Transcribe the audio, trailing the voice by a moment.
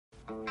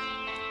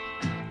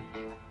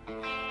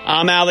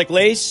I'm Alec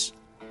Lace.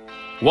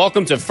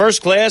 Welcome to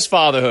First Class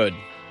Fatherhood.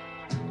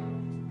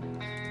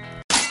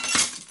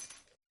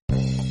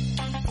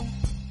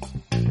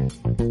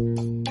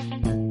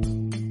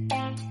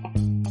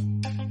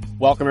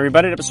 Welcome,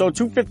 everybody, to episode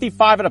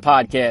 255 of the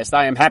podcast.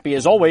 I am happy,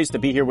 as always, to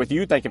be here with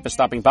you. Thank you for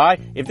stopping by.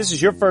 If this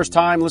is your first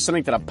time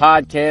listening to the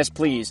podcast,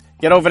 please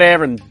get over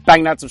there and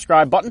bang that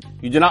subscribe button.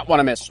 You do not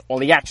want to miss all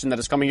the action that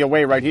is coming your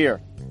way right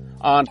here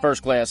on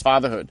First Class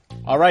Fatherhood.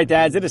 All right,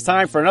 dads, it is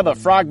time for another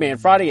Frogman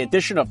Friday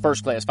edition of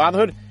First Class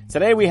Fatherhood.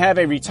 Today we have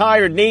a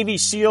retired Navy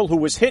SEAL who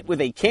was hit with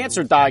a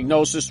cancer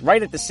diagnosis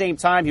right at the same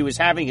time he was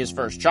having his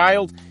first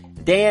child.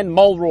 Dan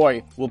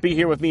Mulroy will be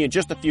here with me in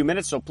just a few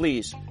minutes, so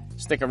please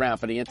stick around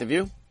for the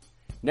interview.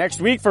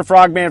 Next week for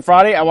Frogman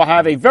Friday, I will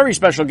have a very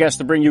special guest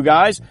to bring you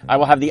guys. I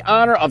will have the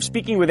honor of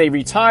speaking with a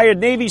retired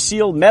Navy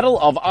SEAL Medal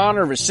of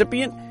Honor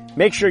recipient.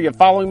 Make sure you're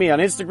following me on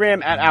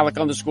Instagram at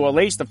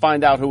Alec_Lace to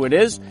find out who it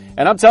is.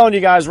 And I'm telling you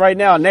guys right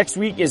now, next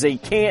week is a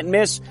can't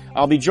miss.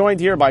 I'll be joined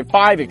here by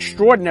 5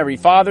 extraordinary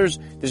fathers.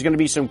 There's going to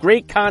be some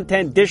great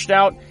content dished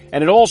out,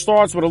 and it all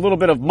starts with a little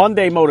bit of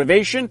Monday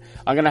motivation.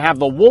 I'm going to have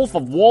the Wolf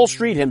of Wall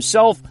Street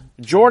himself,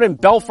 Jordan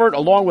Belfort,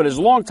 along with his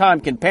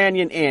longtime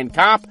companion, Ann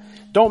Kopp.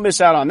 Don't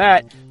miss out on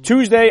that.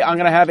 Tuesday, I'm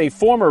going to have a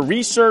former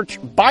research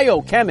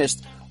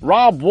biochemist,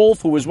 Robb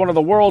Wolf, who is one of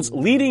the world's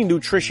leading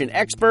nutrition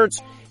experts.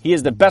 He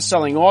is the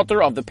best-selling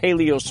author of The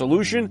Paleo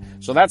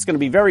Solution, so that's going to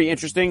be very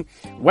interesting.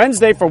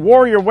 Wednesday, for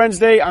Warrior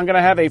Wednesday, I'm going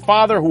to have a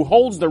father who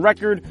holds the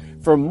record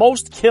for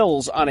most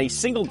kills on a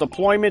single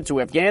deployment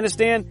to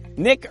Afghanistan.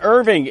 Nick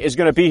Irving is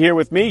going to be here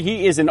with me.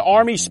 He is an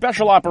Army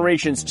Special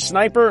Operations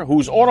sniper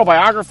whose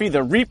autobiography,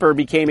 The Reaper,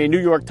 became a New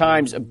York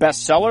Times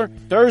bestseller.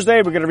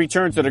 Thursday, we're going to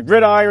return to the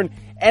gridiron.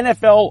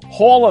 NFL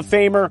Hall of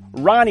Famer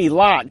Ronnie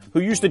Lott, who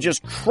used to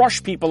just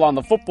crush people on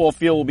the football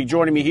field, will be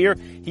joining me here.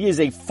 He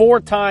is a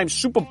 4-time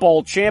Super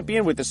Bowl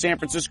champion with the San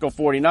Francisco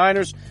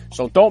 49ers,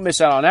 so don't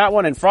miss out on that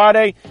one. And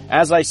Friday,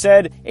 as I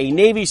said, a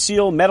Navy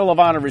SEAL Medal of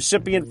Honor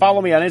recipient.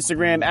 Follow me on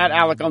Instagram at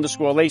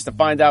Alec_Lace to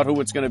find out who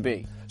it's going to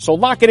be. So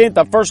lock it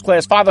into First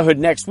Class Fatherhood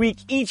next week.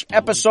 Each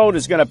episode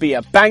is going to be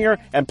a banger.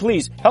 And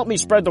please help me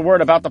spread the word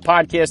about the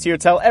podcast here.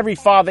 Tell every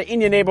father in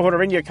your neighborhood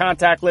or in your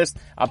contact list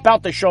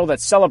about the show that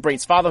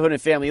celebrates fatherhood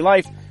and family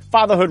life.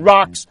 Fatherhood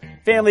rocks.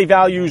 Family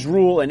values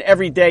rule. And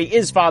every day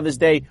is Father's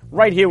Day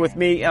right here with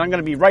me. And I'm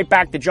going to be right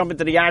back to jump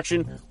into the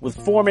action with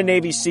former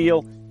Navy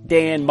SEAL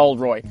Dan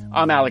Mulroy.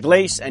 I'm Alec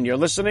Lace, and you're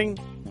listening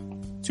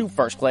to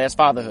First Class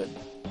Fatherhood.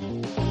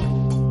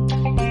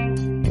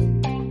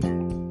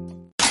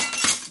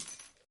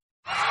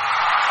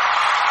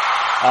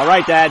 All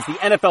right, dads, the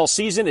NFL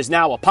season is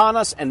now upon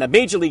us, and the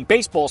Major League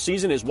Baseball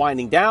season is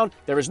winding down.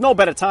 There is no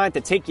better time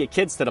to take your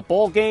kids to the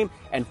ball game,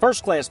 and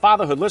First Class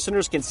Fatherhood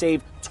listeners can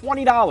save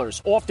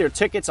 $20 off their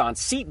tickets on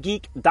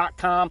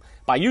SeatGeek.com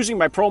by using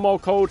my promo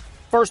code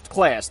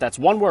FIRSTCLASS. That's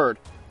one word,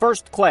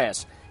 First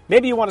Class.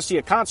 Maybe you want to see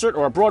a concert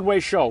or a Broadway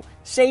show.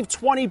 Save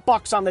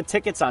 $20 on the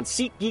tickets on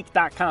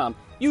SeatGeek.com.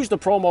 Use the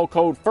promo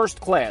code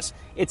FIRSTCLASS.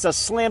 It's a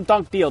slam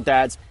dunk deal,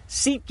 dads.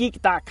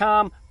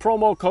 SeatGeek.com,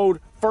 promo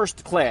code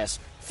FIRSTCLASS.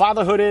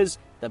 Fatherhood is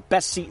the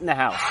best seat in the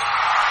house.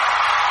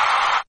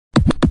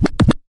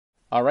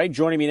 All right,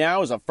 joining me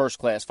now is a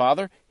first-class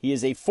father. He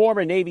is a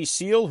former Navy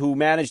SEAL who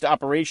managed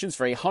operations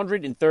for a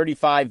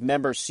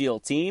 135-member SEAL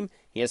team.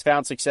 He has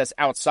found success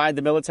outside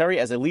the military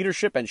as a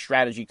leadership and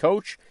strategy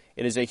coach.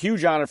 It is a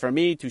huge honor for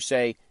me to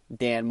say,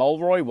 Dan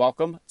Mulroy,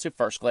 welcome to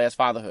First Class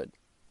Fatherhood.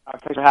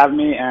 Thanks for having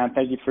me, and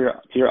thank you to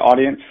your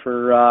audience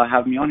for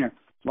having me on here.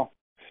 Well,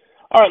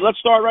 all right, let's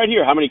start right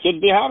here. How many kids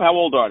do you have? How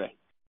old are they?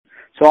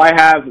 So I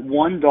have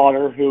one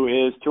daughter who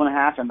is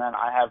 2.5, and then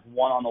I have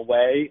one on the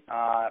way.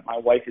 My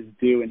wife is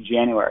due in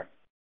January.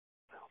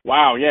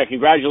 Wow, yeah,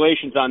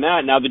 congratulations on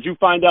that. Now, did you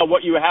find out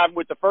what you have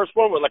with the first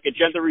one, with like a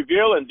gender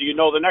reveal, and do you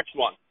know the next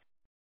one?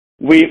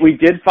 We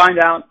did found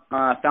out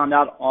at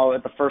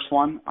the first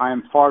one. I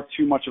am far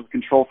too much of a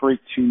control freak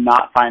to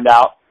not find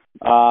out.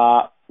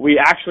 We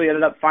actually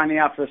ended up finding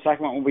out for the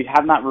second one. We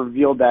have not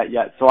revealed that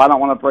yet, so I don't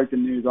want to break the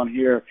news on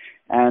here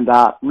and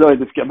really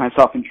just get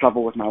myself in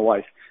trouble with my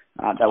wife.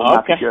 That would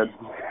not be good.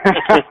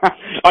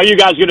 Are you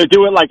guys going to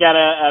do it like at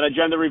a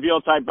gender reveal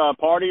type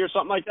party or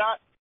something like that?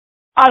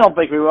 I don't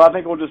think we will. I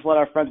think we'll just let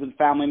our friends and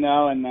family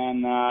know, and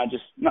then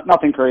just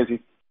nothing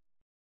crazy.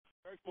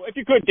 Very cool. If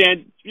you could,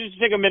 Dan,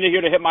 just take a minute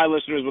here to hit my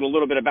listeners with a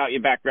little bit about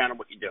your background and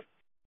what you do.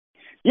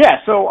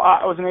 Yeah, so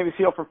I was a Navy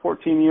SEAL for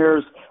 14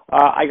 years.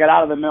 I got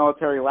out of the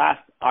military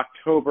last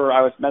October.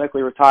 I was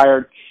medically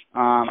retired.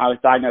 I was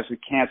diagnosed with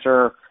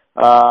cancer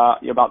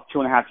about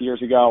 2.5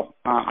 years ago.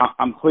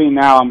 I'm clean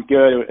now. I'm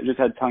good. I just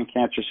had tongue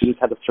cancer, so just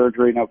had the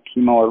surgery, no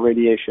chemo or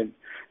radiation.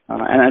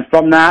 And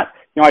from that,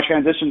 I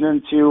transitioned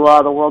into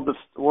the world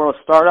of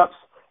startups,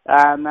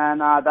 and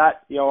then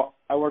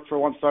I worked for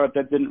one startup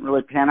that didn't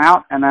really pan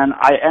out, and then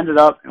I ended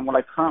up, and what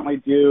I currently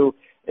do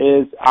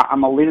is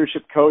I'm a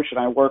leadership coach, and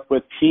I work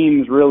with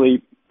teams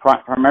really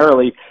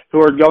primarily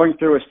who are going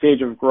through a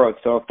stage of growth.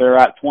 So if they're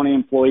at 20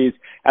 employees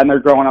and they're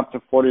growing up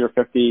to 40 or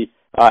 50,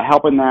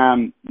 helping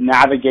them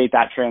navigate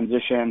that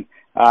transition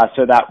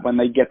so that when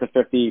they get to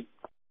 50,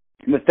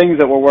 the things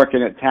that we're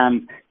working at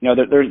 10,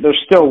 they're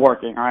still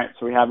working, all right?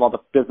 So we have all the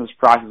business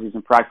processes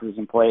and practices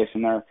in place,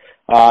 and they're,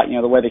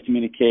 the way they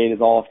communicate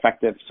is all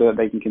effective so that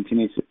they can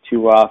continue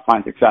to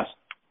find success.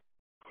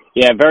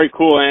 Yeah, very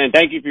cool, and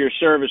thank you for your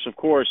service, of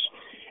course.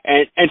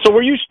 And so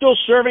were you still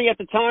serving at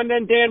the time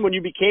then, Dan, when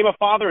you became a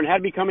father, and how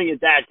did becoming a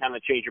dad kind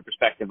of change your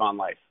perspective on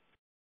life?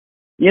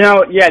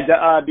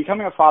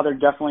 Becoming a father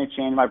definitely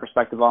changed my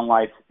perspective on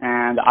life,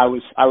 and I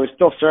was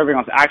still serving. I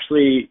was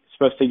actually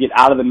supposed to get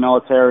out of the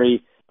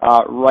military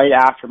right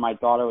after my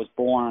daughter was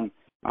born,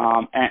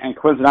 and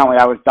coincidentally,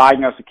 I was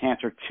diagnosed with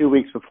cancer 2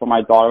 weeks before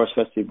my daughter was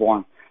supposed to be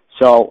born.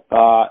 So,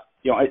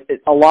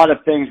 a lot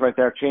of things right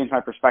there changed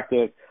my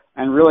perspective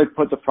and really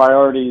put the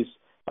priorities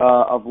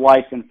of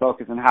life in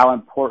focus and how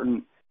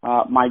important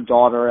my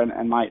daughter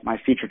and my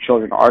future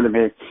children are to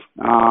me.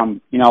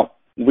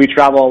 We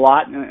travel a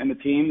lot in the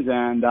teams,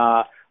 and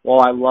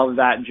while I love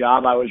that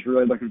job, I was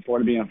really looking forward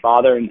to being a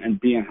father and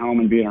being home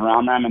and being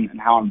around them and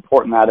how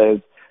important that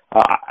is.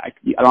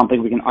 I don't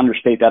think we can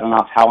understate that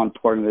enough, how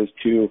important it is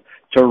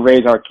to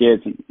raise our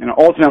kids. And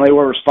ultimately,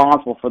 we're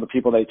responsible for the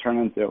people they turn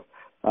into.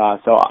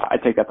 So I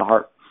take that to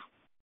heart.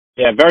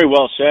 Yeah, very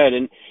well said.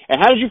 And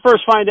how did you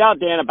first find out,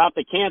 Dan, about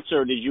the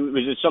cancer?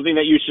 Was it something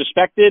that you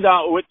suspected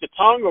with the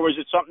tongue, or was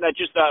it something that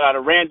just at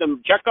a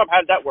random checkup? How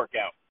did that work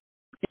out?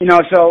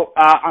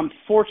 I'm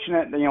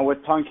fortunate,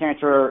 with tongue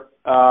cancer,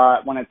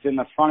 when it's in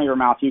the front of your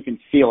mouth, you can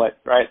feel it,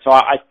 right? So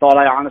I thought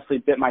I honestly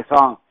bit my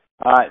tongue.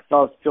 It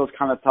feels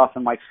kind of tough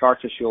and like scar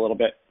tissue a little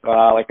bit,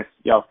 like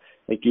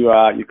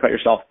you cut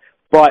yourself.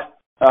 But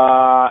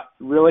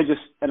really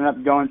just ended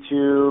up going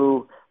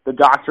to the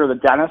doctor or the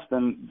dentist,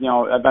 and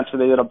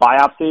eventually they did a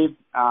biopsy.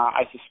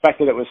 I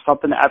suspected it was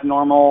something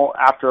abnormal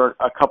after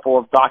a couple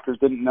of doctors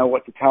didn't know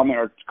what to tell me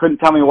or couldn't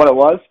tell me what it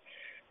was.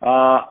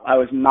 I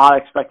was not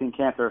expecting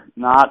cancer.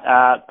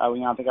 I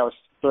think I was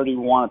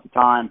 31 at the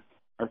time,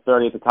 or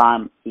 30 at the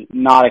time,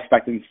 not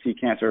expecting to see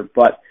cancer.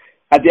 But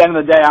at the end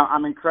of the day,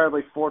 I'm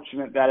incredibly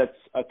fortunate that it's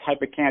a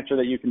type of cancer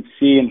that you can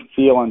see and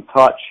feel and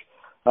touch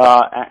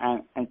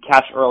and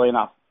catch early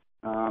enough.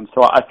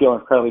 So I feel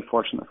incredibly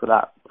fortunate for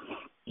that.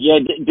 Yeah,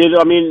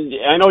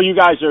 I know you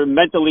guys are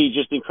mentally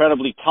just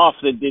incredibly tough.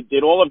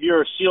 Did all of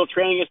your SEAL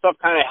training and stuff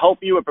kind of help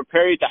you and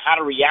prepare you to how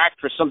to react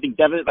for something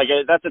devastating? Like,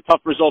 that's a tough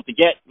result to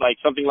get, like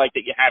something like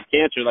that you have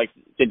cancer. Like,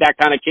 did that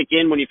kind of kick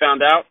in when you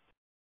found out?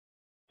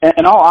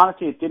 In all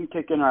honesty, it didn't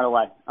kick in right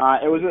away.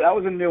 That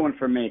was a new one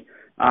for me.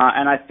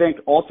 And I think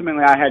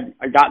ultimately I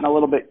had gotten a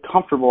little bit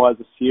comfortable as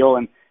a SEAL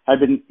and had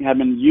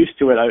been used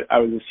to it. I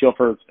was a SEAL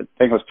for, I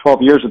think it was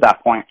 12 years at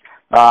that point.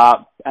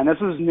 And this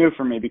was new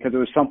for me because it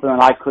was something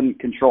that I couldn't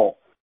control.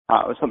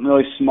 It was something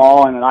really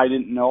small and that I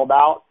didn't know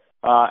about.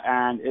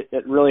 And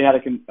it really had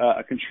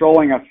a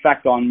controlling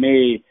effect on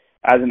me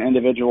as an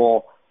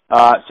individual.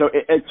 So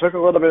it took a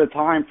little bit of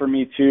time for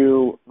me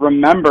to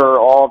remember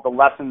all of the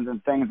lessons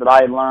and things that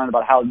I had learned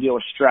about how to deal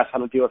with stress, how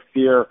to deal with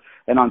fear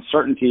and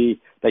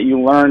uncertainty that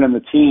you learn in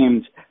the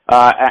teams,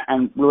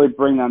 and really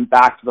bring them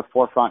back to the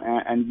forefront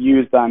and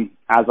use them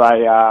as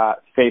I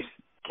face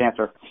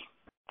cancer.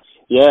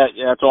 Yeah,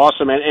 that's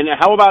awesome. And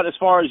how about as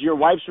far as your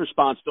wife's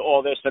response to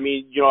all this? I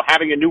mean,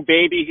 having a new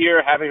baby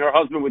here, having her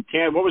husband with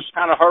cancer, what was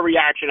kind of her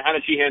reaction? How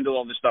did she handle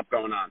all this stuff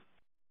going on?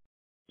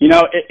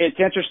 It's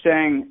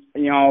interesting,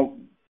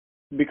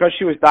 because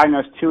she was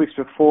diagnosed 2 weeks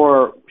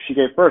before she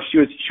gave birth, she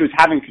was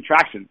having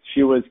contractions.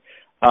 She was,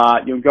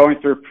 going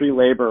through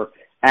pre-labor.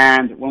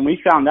 And when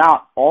we found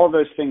out, all of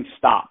those things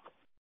stopped.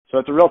 So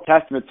it's a real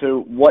testament to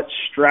what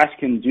stress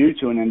can do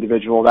to an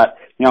individual that,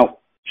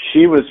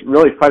 she was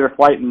really fight or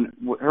flight, and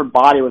her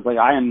body was like,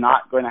 I am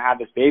not going to have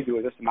this baby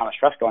with this amount of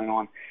stress going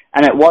on.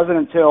 And it wasn't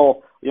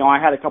until, I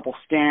had a couple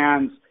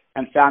scans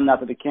and found out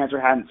that the cancer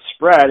hadn't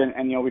spread,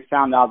 and we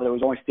found out that it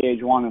was only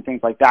stage 1 and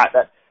things like that,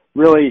 that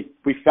really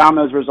we found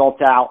those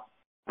results out.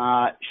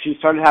 She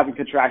started having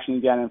contractions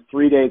again, and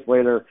 3 days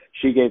later,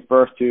 she gave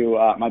birth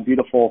to my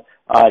beautiful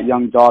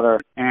young daughter.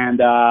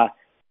 And,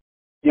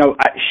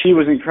 she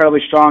was incredibly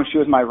strong. She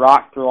was my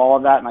rock through all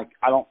of that, and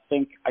I don't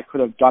think I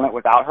could have done it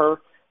without her.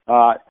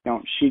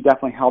 She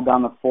definitely held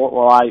down the fort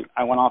while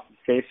I went off to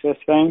face this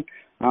thing.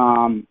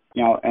 And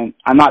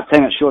I'm not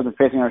saying that she wasn't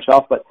facing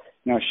herself, but,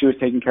 she was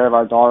taking care of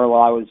our daughter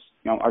while I was,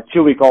 our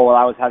 2-week-old while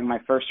I was having my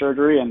first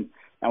surgery, and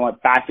I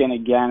went back in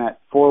again at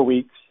 4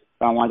 weeks.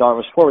 My daughter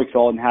was 4 weeks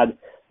old and had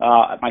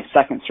my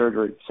second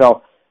surgery.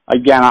 So,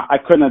 again, I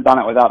couldn't have done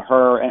it without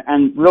her,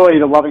 and really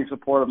the loving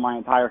support of my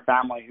entire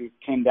family who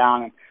came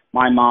down, and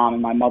my mom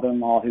and my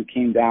mother-in-law who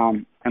came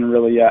down and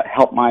really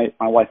helped my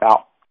wife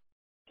out.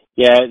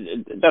 Yeah,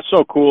 that's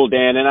so cool,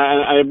 Dan. And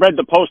I read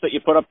the post that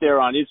you put up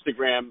there on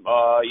Instagram,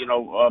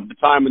 the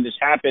time when this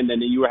happened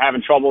and you were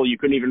having trouble. You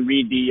couldn't even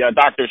read the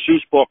Dr.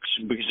 Seuss books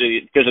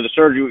because of the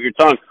surgery with your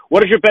tongue.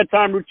 What does your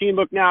bedtime routine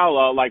look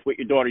now like with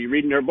your daughter? You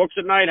reading her books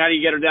at night? How do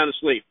you get her down to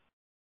sleep?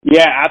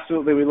 Yeah,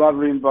 absolutely. We love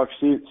reading books.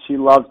 She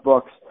loves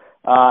books.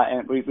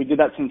 And we did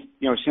that since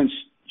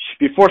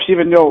before she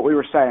even knew what we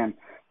were saying.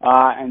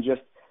 And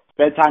just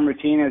bedtime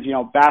routine is,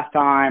 bath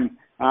time,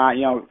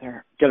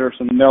 get her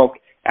some milk.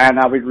 and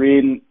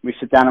we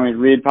sit down and we'd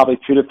read probably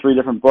 2 to 3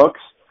 different books.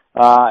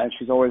 And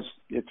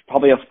it's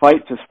probably a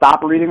fight to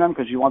stop reading them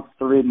because she wants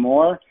to read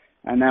more.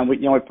 And then we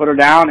put her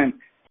down, and,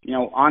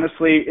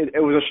 honestly,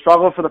 it was a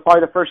struggle for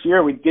probably the first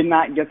year. We did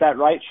not get that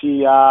right.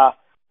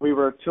 We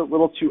were a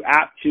little too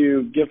apt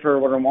to give her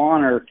what I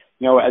want, or,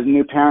 as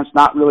new parents,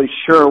 not really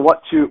sure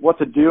what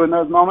to do in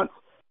those moments.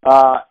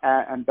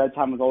 And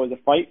bedtime was always a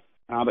fight.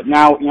 But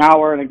now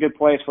we're in a good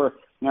place where,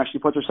 she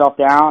puts herself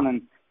down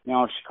and,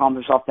 she calms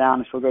herself down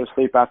and she'll go to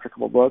sleep after a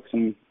couple of books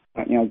and,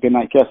 good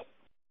night kiss.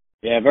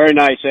 Yeah, very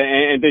nice.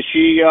 And is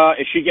she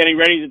getting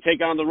ready to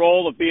take on the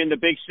role of being the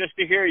big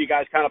sister here? Are you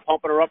guys kind of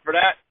pumping her up for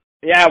that?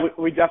 Yeah,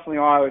 we definitely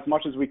are. As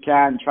much as we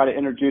can, try to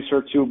introduce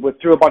her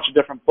through a bunch of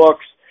different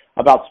books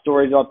about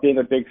stories about being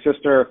a big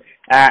sister,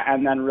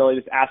 and then really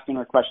just asking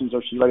her questions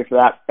if she's ready for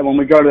that. And when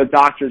we go to the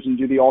doctors and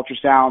do the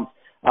ultrasound,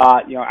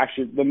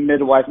 actually the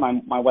midwife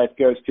my wife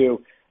goes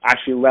to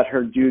actually let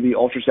her do the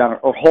ultrasound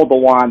or hold the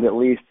wand at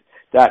least,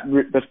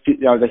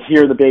 to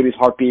hear the baby's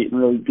heartbeat and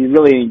really be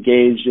really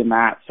engaged in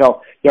that.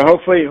 So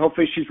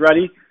hopefully she's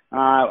ready.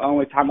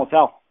 Only time will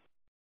tell.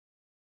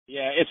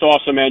 Yeah, it's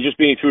awesome, man. Just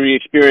being through the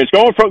experience,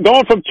 going from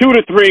 2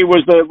 to 3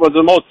 was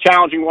the most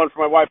challenging one for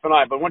my wife and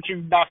I. But once you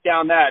knock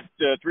down that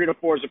 3 to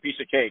 4 is a piece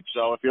of cake.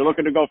 So if you're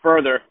looking to go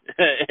further,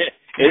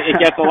 it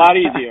gets a lot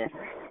easier.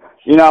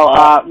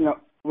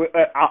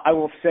 I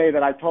will say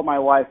that I told my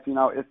wife,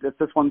 if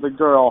this one's a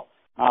girl,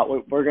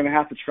 we're going to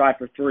have to try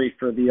for 3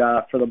 for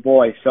the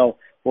boy. So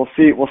we'll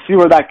see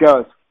where that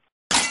goes.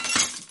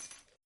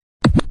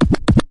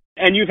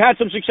 And you've had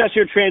some success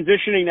here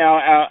transitioning now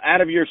out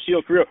of your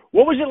SEAL career.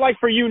 What was it like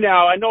for you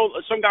now? I know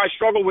some guys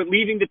struggle with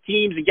leaving the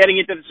teams and getting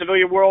into the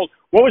civilian world.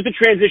 What was the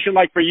transition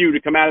like for you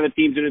to come out of the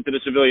teams and into the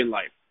civilian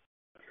life?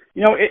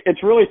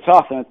 It's really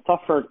tough, and it's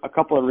tough for a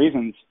couple of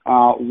reasons.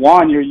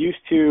 One, you're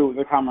used to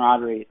the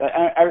camaraderie.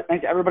 I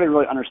think everybody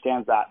really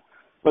understands that.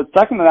 But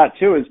second to that,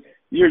 too, is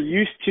you're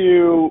used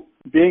to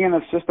being in a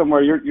system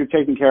where you're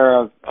taken care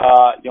of,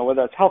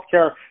 whether it's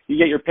healthcare, you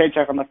get your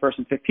paycheck on the 1st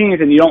and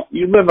 15th, and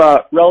you live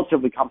a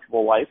relatively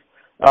comfortable life,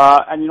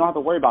 and you don't have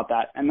to worry about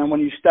that. And then when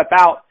you step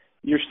out,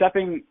 you're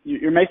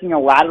making a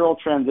lateral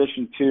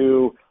transition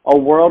to a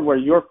world where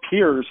your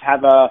peers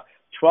have a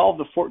 12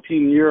 to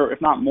 14 year,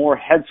 if not more,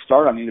 head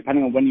start on you,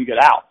 depending on when you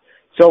get out.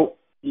 So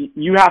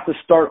you have to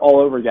start all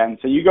over again.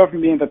 So you go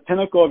from being the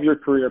pinnacle of your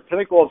career,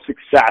 pinnacle of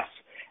success,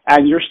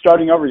 and you're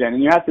starting over again.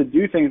 And you have to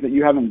do things that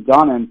you haven't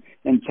done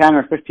in 10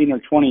 or 15 or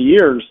 20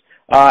 years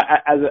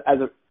as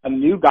a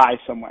new guy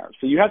somewhere.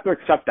 So you have to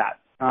accept that.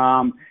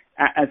 And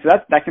so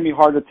that can be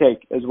hard to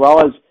take, as well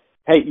as,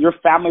 hey, your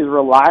family's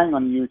relying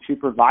on you to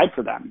provide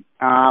for them,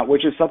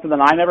 which is something that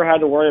I never had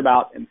to worry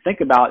about and think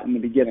about in the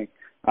beginning.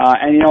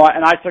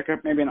 And I took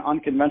maybe an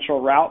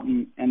unconventional route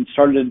and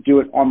started to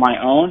do it on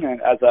my own and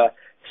as a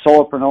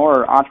solopreneur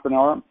or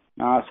entrepreneur.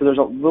 So there's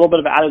a little bit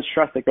of added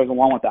stress that goes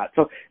along with that.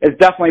 So it's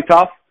definitely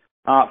tough.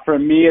 For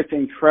me, it's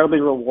incredibly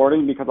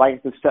rewarding because I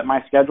get to set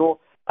my schedule.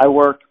 I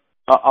work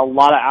a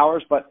lot of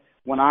hours, but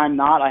when I'm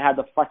not, I have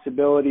the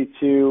flexibility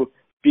to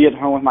be at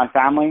home with my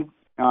family,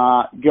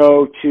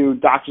 go to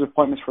doctor's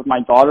appointments with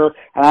my daughter,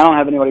 and I don't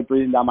have anybody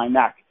breathing down my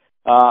neck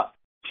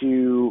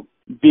to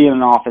be in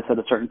an office at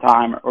a certain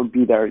time or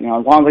be there. As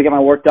long as I get my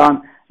work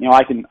done,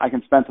 I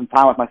can spend some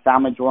time with my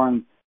family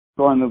during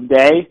the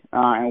day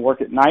and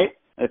work at night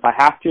if I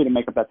have to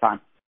make up that time.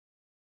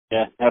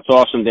 Yeah, that's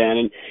awesome, Dan.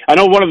 And I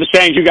know one of the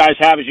sayings you guys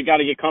have is you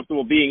got to get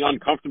comfortable being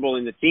uncomfortable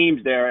in the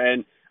teams there.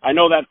 And I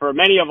know that for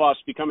many of us,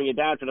 becoming a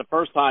dad for the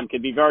first time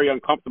can be very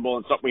uncomfortable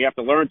and something we have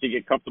to learn to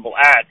get comfortable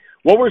at.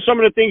 What were some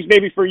of the things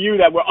maybe for you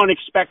that were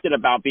unexpected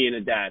about being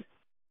a dad?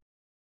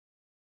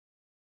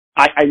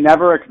 I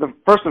never,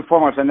 first and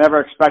foremost, I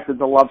never expected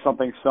to love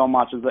something so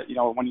much as that,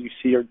 when you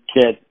see your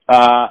kid.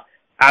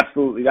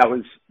 Absolutely,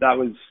 that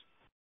was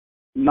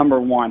number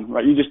one,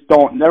 right? You just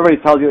don't, everybody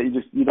tells you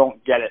that you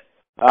don't get it.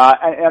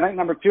 And I think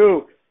number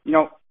two,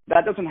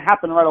 that doesn't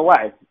happen right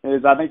away.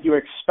 I think you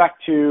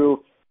expect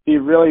to be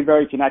really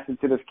very connected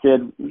to this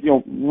kid,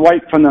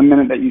 right from the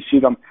minute that you see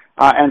them.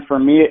 And for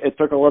me, it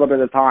took a little bit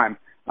of time.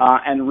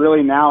 And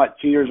really now at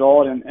 2 years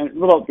old and a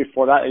little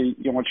before that,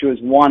 when she was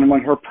 1,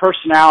 when her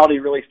personality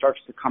really starts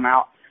to come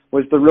out,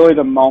 was really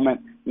the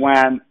moment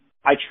when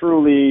I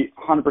truly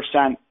 100%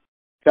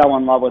 fell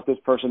in love with this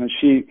person, and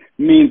she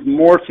means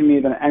more to me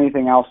than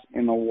anything else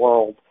in the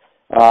world.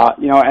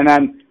 And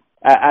then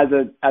as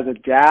a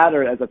dad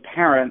or as a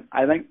parent,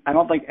 I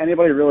don't think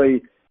anybody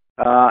really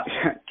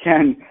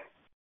can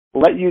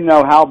let you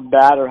know how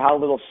bad or how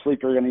little sleep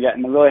you're going to get,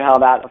 and really how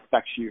that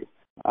affects you.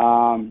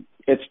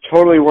 It's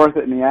totally worth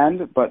it in the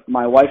end, but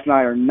my wife and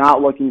I are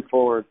not looking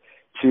forward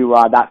to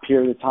that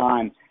period of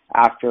time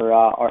after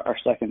our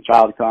second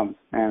child comes,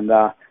 and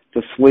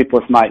to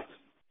sleepless nights.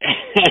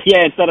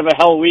 Yeah, instead of a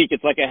hell week,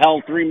 it's like a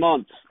hell 3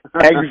 months.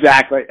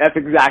 Exactly. That's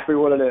exactly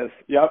what it is.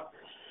 Yep.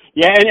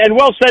 Yeah, and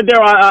well said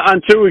there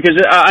on too, because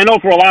I know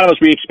for a lot of us,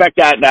 we expect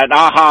that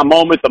aha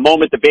moment, the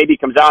moment the baby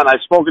comes out. And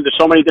I've spoken to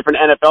so many different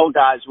NFL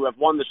guys who have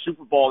won the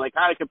Super Bowl, and they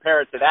kind of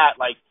compare it to that.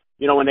 Like,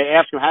 when they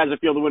ask them, how does it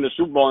feel to win the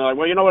Super Bowl? And they're like,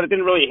 well, you know what? It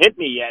didn't really hit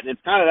me yet. And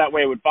it's kind of that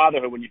way with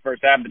fatherhood when you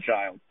first have the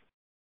child.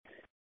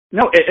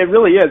 No, it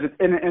really is.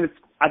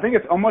 I think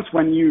it's almost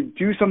when you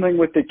do something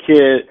with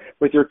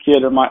your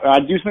kid, or I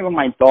do something with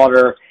my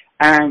daughter,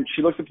 and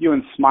she looks at you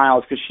and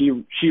smiles because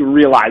she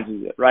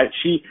realizes it, right?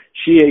 She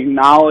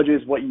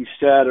acknowledges what you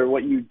said or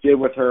what you did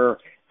with her,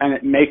 and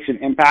it makes an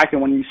impact.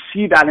 And when you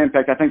see that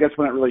impact, I think that's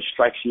when it really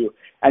strikes you,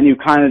 and you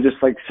kind of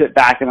just like sit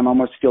back and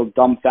almost feel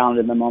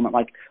dumbfounded in the moment,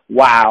 like,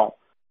 wow,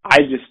 I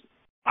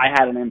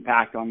had an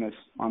impact on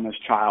this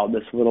child,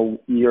 this little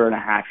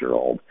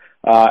 1.5-year-old.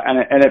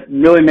 And it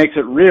really makes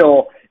it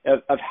real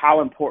of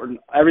how important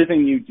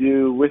everything you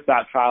do with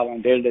that child on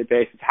a day-to-day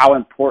basis, how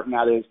important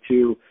that is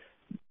to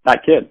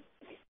that kid.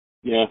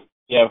 Yeah,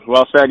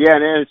 well said. Yeah,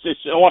 and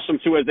it's awesome,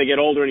 too, as they get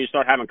older and you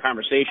start having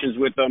conversations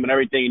with them and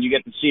everything, and you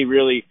get to see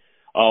really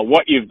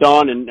what you've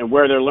done and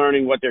where they're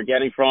learning, what they're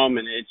getting from,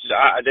 and it's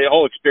the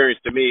whole experience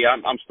to me.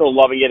 I'm still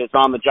loving it. It's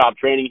on-the-job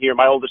training here.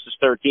 My oldest is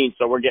 13,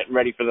 so we're getting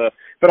ready for the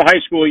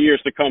high school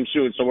years to come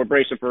soon, so we're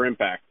bracing for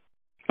impact.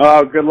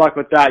 Oh, good luck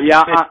with that.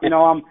 Yeah,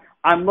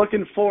 I'm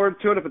looking forward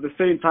to it, but at the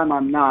same time,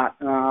 I'm not.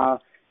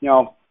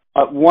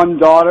 One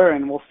daughter,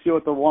 and we'll see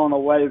what the one on the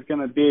way is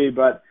going to be.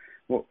 But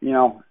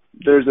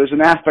there's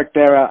an aspect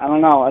there. I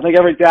don't know. I think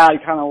every dad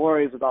kind of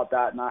worries about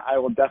that, and I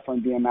will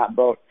definitely be in that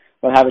boat.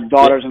 But having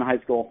daughters in high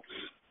school.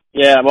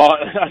 Yeah, well,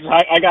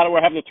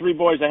 we're having the 3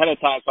 boys ahead of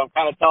time, so I'm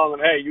kind of telling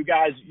them, hey, you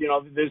guys,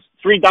 there's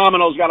 3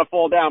 dominoes got to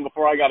fall down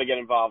before I got to get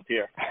involved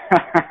here.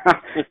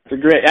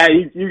 It's great. Yeah,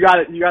 you got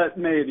it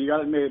made. You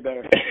got it made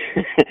there.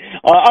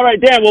 All right,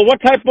 Dan, well,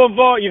 what type of,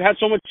 you've had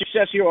so much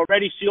success here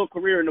already, SEAL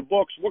career in the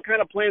books. What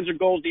kind of plans or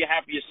goals do you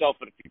have for yourself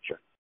for the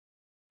future?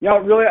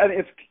 Really,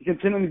 it's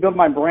continuing to build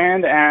my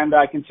brand and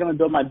continuing to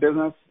build my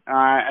business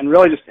and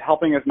really just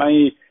helping as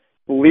many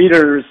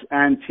leaders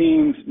and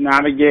teams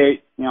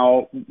navigate,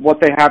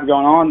 what they have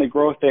going on, the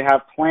growth they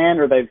have planned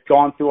or they've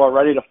gone through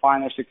already to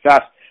find their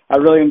success. I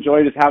really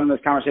enjoy just having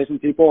this conversation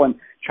with people and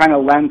trying to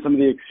lend some of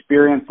the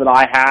experience that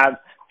I have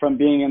from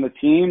being in the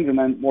teams and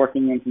then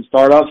working in some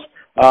startups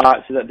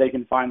so that they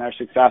can find their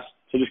success.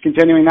 So just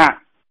continuing that.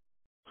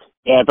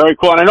 Yeah, very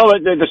cool. And I know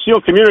that the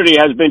SEAL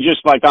community has been just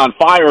like on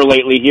fire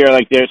lately here.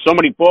 Like there's so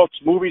many books,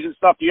 movies and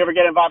stuff. Do you ever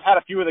get involved? I've had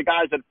a few of the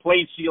guys that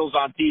played SEALs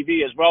on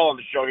TV as well on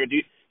the show here. Do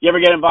you ever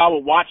get involved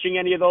with watching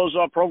any of those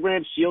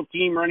programs, SEAL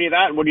Team or any of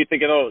that? And what do you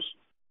think of those?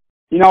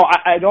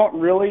 I don't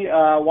really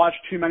watch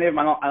too many of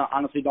them. I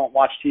honestly don't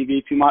watch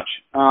TV too much.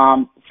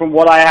 From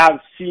what I have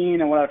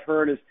seen and what I've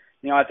heard is,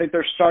 I think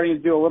they're starting to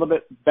do a little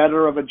bit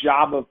better of a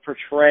job of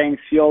portraying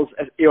SEALs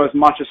as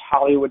much as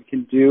Hollywood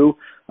can do.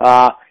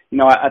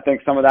 I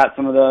think some of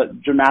the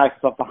dramatic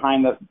stuff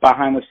behind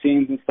the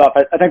scenes and stuff,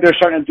 I think they're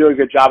starting to do a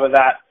good job of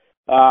that,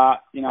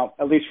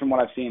 at least from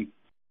what I've seen.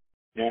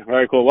 Yeah,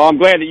 very cool. Well, I'm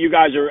glad that you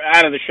guys are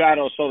out of the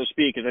shadows, so to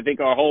speak, because I think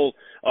our whole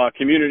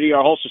community,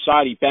 our whole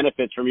society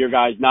benefits from your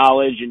guys'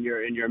 knowledge and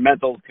your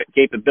mental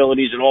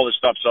capabilities and all this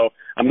stuff. So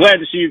I'm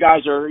glad to see you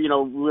guys are,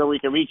 where we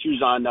can reach you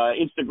on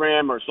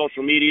Instagram or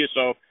social media.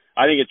 So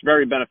I think it's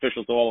very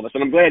beneficial to all of us.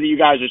 And I'm glad that you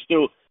guys are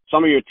still,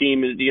 some of your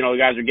team, you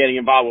guys are getting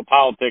involved with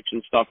politics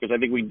and stuff, because I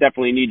think we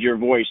definitely need your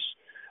voice.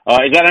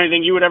 Is that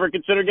anything you would ever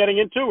consider getting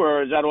into,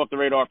 or is that off the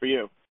radar for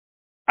you?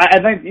 I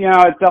think,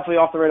 it's definitely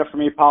off the radar for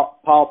me,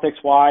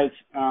 politics-wise.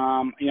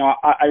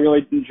 I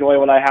really enjoy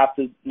what I have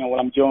to, what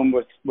I'm doing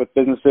with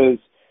businesses,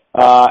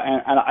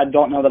 and I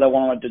don't know that I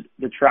want to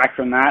detract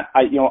from that.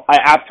 I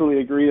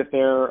absolutely agree that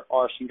there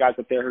are some guys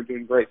out there who are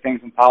doing great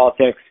things in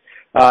politics,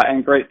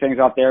 and great things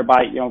out there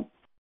by,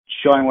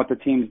 showing what the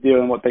teams do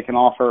and what they can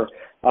offer.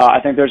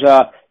 I think there's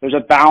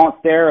a balance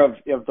there of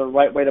the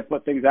right way to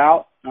put things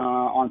out,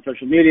 on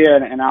social media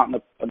and out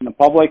in the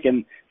public,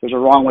 and there's a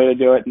wrong way to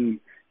do it, and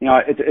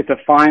it's a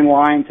fine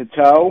line to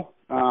toe,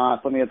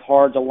 something that's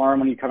hard to learn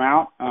when you come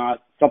out,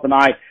 something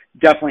I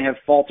definitely have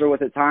faltered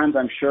with at times,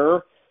 I'm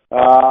sure.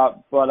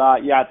 But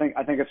I think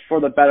it's for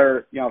the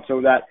better,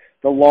 so that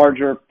the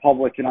larger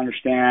public can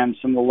understand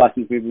some of the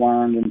lessons we've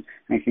learned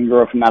and can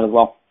grow from that as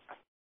well.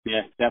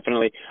 Yeah,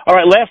 definitely. All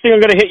right, last thing I'm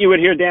going to hit you with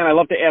here, Dan. I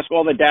love to ask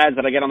all the dads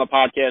that I get on the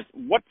podcast,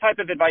 what type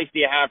of advice do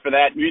you have for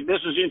that?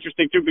 This is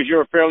interesting, too, because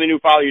you're a fairly new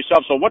father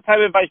yourself. So what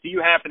type of advice do you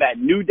have for that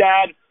new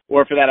dad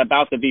or for that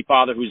about-to-be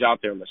father who's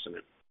out there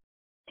listening?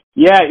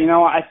 Yeah,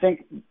 I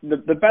think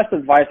the best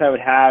advice I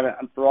would have,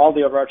 and for all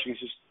the overarching, is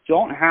just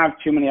don't have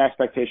too many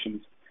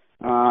expectations.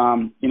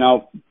 Don't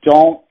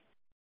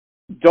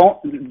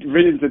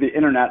read into the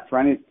internet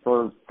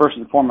for first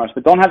and foremost,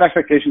 but don't have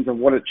expectations of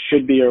what it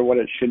should be or what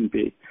it shouldn't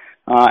be.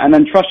 And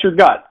then trust your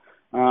gut.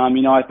 I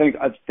think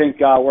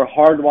we're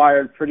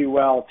hardwired pretty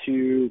well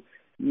to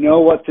know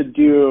what to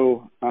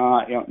do,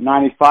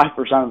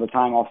 95% of the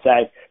time, I'll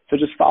say. So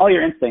just follow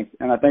your instincts.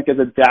 And I think as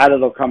a dad,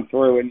 it'll come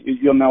through and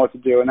you'll know what to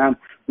do. And then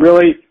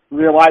really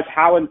realize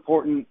how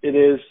important it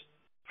is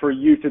for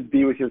you to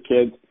be with your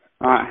kids,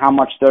 how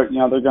much they're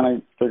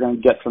going to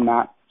get from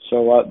that.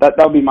 So that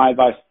would be my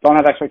advice. Don't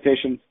have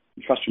expectations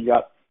and trust your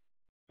gut.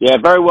 Yeah,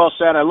 very well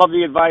said. I love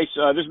the advice.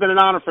 This has been an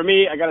honor for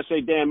me. I got to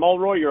say, Dan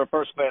Mulroy, you're a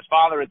first-class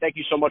father, and thank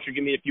you so much for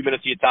giving me a few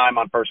minutes of your time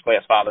on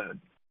First-Class Fatherhood.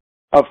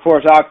 Of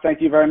course, Alex.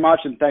 Thank you very much,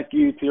 and thank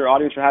you to your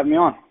audience for having me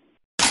on.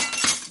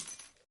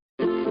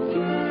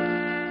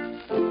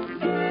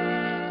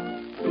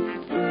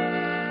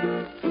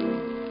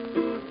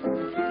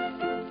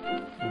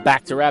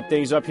 Back to wrap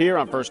things up here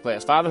on First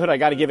Class Fatherhood. I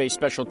got to give a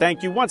special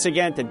thank you once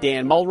again to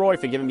Dan Mulroy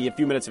for giving me a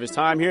few minutes of his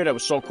time here. That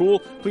was so cool.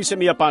 Please hit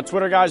me up on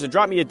Twitter, guys, or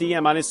drop me a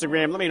DM on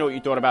Instagram. Let me know what you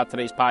thought about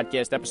today's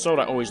podcast episode.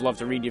 I always love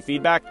to read your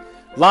feedback.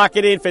 Lock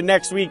it in for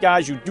next week,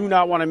 guys. You do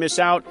not want to miss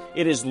out.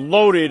 It is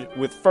loaded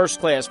with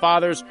first-class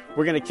fathers.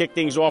 We're going to kick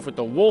things off with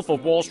the Wolf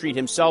of Wall Street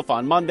himself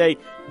on Monday.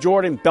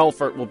 Jordan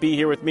Belfort will be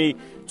here with me.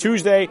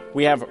 Tuesday,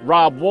 we have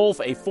Rob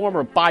Wolf, a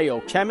former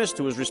biochemist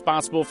who is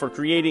responsible for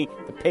creating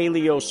the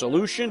paleo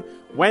solution.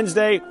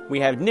 Wednesday, we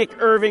have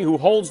Nick Irving, who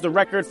holds the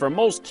record for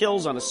most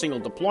kills on a single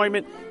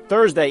deployment.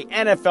 Thursday,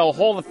 NFL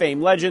Hall of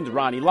Fame legend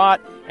Ronnie Lott.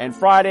 And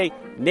Friday,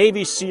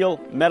 Navy SEAL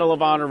Medal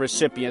of Honor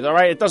recipient. All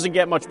right, it doesn't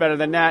get much better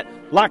than that.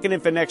 Lock it in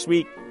for next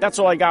week. That's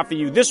all I got for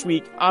you this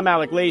week. I'm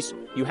Alec Lace.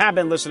 You have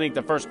been listening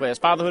to First Class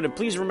Fatherhood. And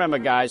please remember,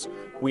 guys,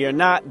 we are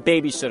not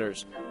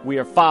babysitters. We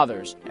are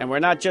fathers. And we're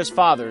not just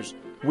fathers.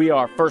 We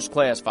are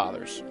first-class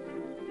fathers.